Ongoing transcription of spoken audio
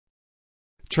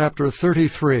Chapter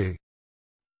 33.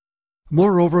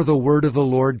 Moreover the word of the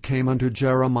Lord came unto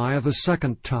Jeremiah the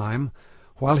second time,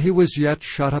 while he was yet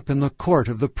shut up in the court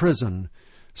of the prison,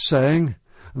 saying,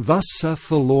 Thus saith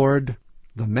the Lord,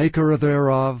 the Maker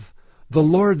thereof, the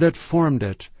Lord that formed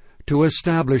it, to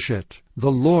establish it, the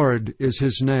Lord is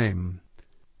his name.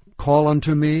 Call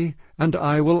unto me, and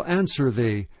I will answer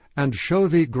thee, and show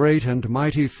thee great and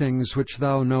mighty things which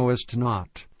thou knowest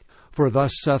not. For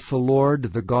thus saith the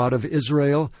Lord, the God of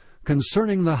Israel,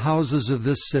 concerning the houses of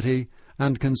this city,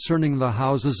 and concerning the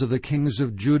houses of the kings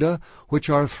of Judah, which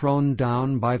are thrown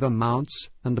down by the mounts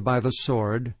and by the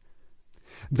sword.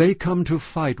 They come to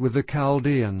fight with the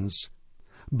Chaldeans,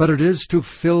 but it is to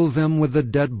fill them with the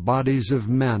dead bodies of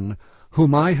men,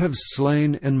 whom I have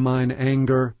slain in mine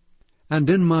anger, and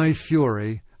in my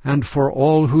fury, and for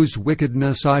all whose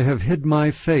wickedness I have hid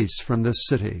my face from this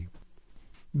city.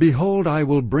 Behold, I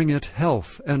will bring it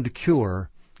health and cure,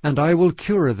 and I will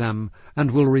cure them,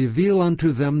 and will reveal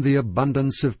unto them the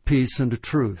abundance of peace and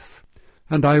truth.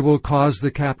 And I will cause the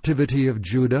captivity of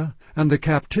Judah, and the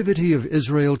captivity of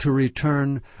Israel to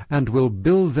return, and will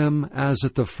build them as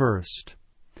at the first.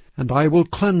 And I will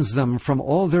cleanse them from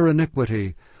all their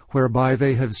iniquity, whereby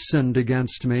they have sinned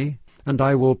against me, and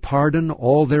I will pardon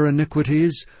all their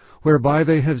iniquities, whereby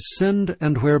they have sinned,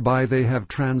 and whereby they have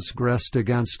transgressed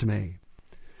against me.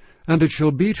 And it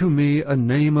shall be to me a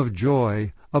name of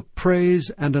joy, a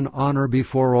praise and an honor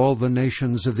before all the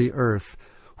nations of the earth,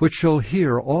 which shall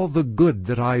hear all the good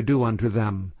that I do unto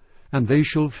them, and they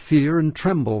shall fear and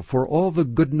tremble for all the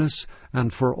goodness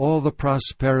and for all the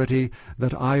prosperity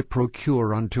that I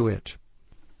procure unto it.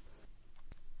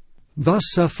 Thus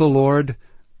saith the Lord,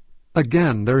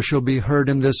 Again there shall be heard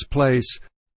in this place,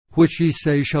 which ye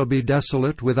say shall be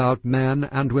desolate, without man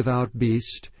and without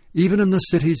beast, even in the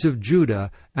cities of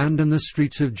Judah and in the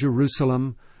streets of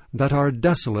Jerusalem, that are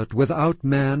desolate, without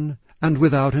man and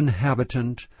without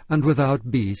inhabitant and without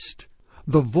beast,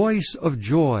 the voice of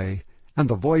joy and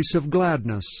the voice of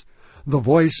gladness, the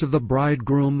voice of the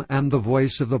bridegroom and the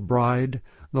voice of the bride,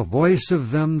 the voice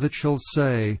of them that shall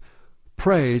say,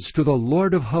 Praise to the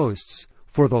Lord of hosts,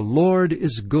 for the Lord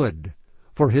is good,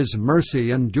 for his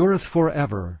mercy endureth for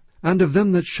ever. And of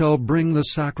them that shall bring the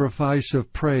sacrifice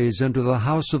of praise into the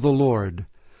house of the Lord.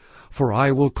 For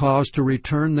I will cause to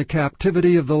return the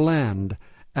captivity of the land,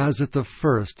 as at the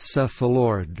first, saith the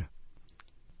Lord.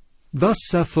 Thus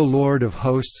saith the Lord of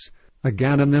hosts,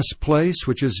 Again in this place,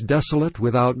 which is desolate,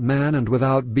 without man and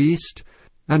without beast,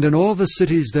 and in all the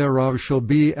cities thereof shall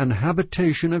be an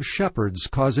habitation of shepherds,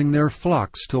 causing their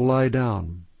flocks to lie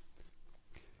down.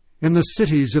 In the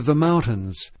cities of the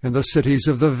mountains, in the cities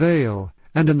of the vale,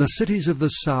 and in the cities of the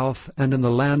south, and in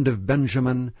the land of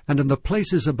Benjamin, and in the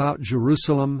places about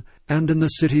Jerusalem, and in the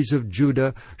cities of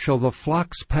Judah, shall the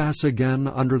flocks pass again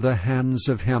under the hands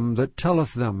of him that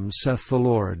telleth them, saith the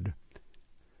Lord.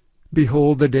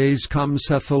 Behold, the days come,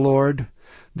 saith the Lord,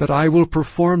 that I will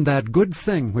perform that good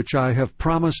thing which I have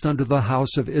promised unto the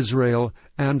house of Israel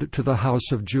and to the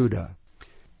house of Judah.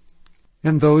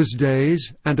 In those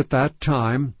days, and at that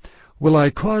time, will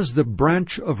I cause the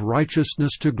branch of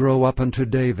righteousness to grow up unto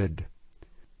David,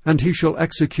 and he shall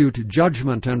execute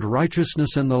judgment and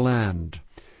righteousness in the land.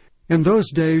 In those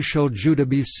days shall Judah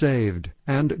be saved,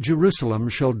 and Jerusalem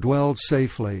shall dwell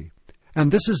safely.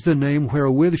 And this is the name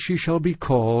wherewith she shall be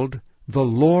called, the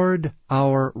Lord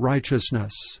our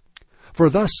righteousness.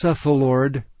 For thus saith the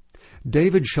Lord,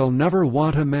 David shall never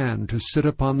want a man to sit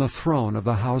upon the throne of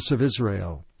the house of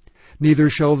Israel.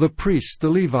 Neither shall the priests, the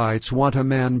Levites, want a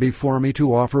man before me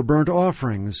to offer burnt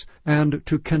offerings, and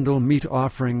to kindle meat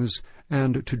offerings,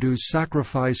 and to do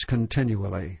sacrifice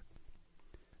continually.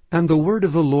 And the word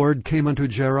of the Lord came unto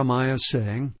Jeremiah,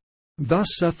 saying, Thus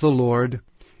saith the Lord,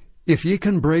 If ye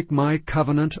can break my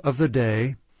covenant of the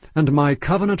day, and my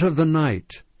covenant of the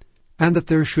night, and that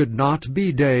there should not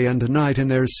be day and night in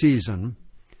their season,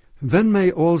 then may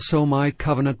also my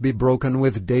covenant be broken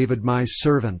with David my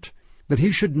servant, that he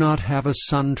should not have a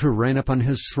son to reign upon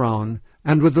his throne,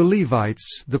 and with the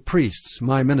Levites, the priests,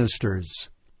 my ministers.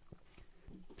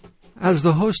 As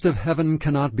the host of heaven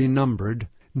cannot be numbered,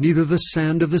 neither the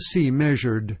sand of the sea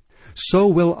measured, so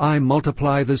will I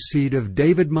multiply the seed of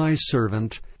David my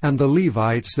servant, and the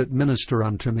Levites that minister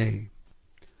unto me.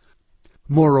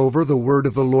 Moreover the word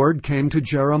of the Lord came to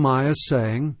Jeremiah,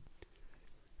 saying,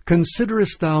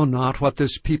 Considerest thou not what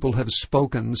this people have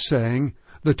spoken, saying,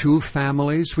 The two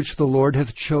families which the Lord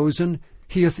hath chosen,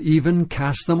 he hath even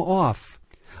cast them off.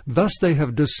 Thus they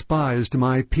have despised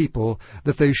my people,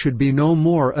 that they should be no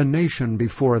more a nation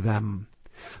before them.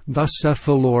 Thus saith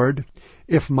the Lord,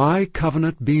 If my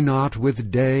covenant be not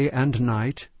with day and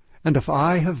night, And if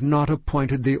I have not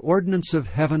appointed the ordinance of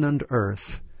heaven and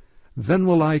earth, then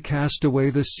will I cast away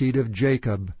the seed of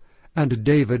Jacob, and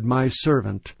David my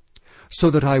servant, so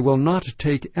that I will not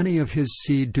take any of his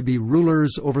seed to be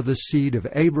rulers over the seed of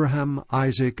Abraham,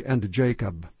 Isaac, and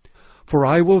Jacob. For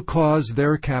I will cause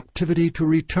their captivity to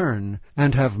return,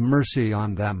 and have mercy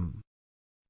on them.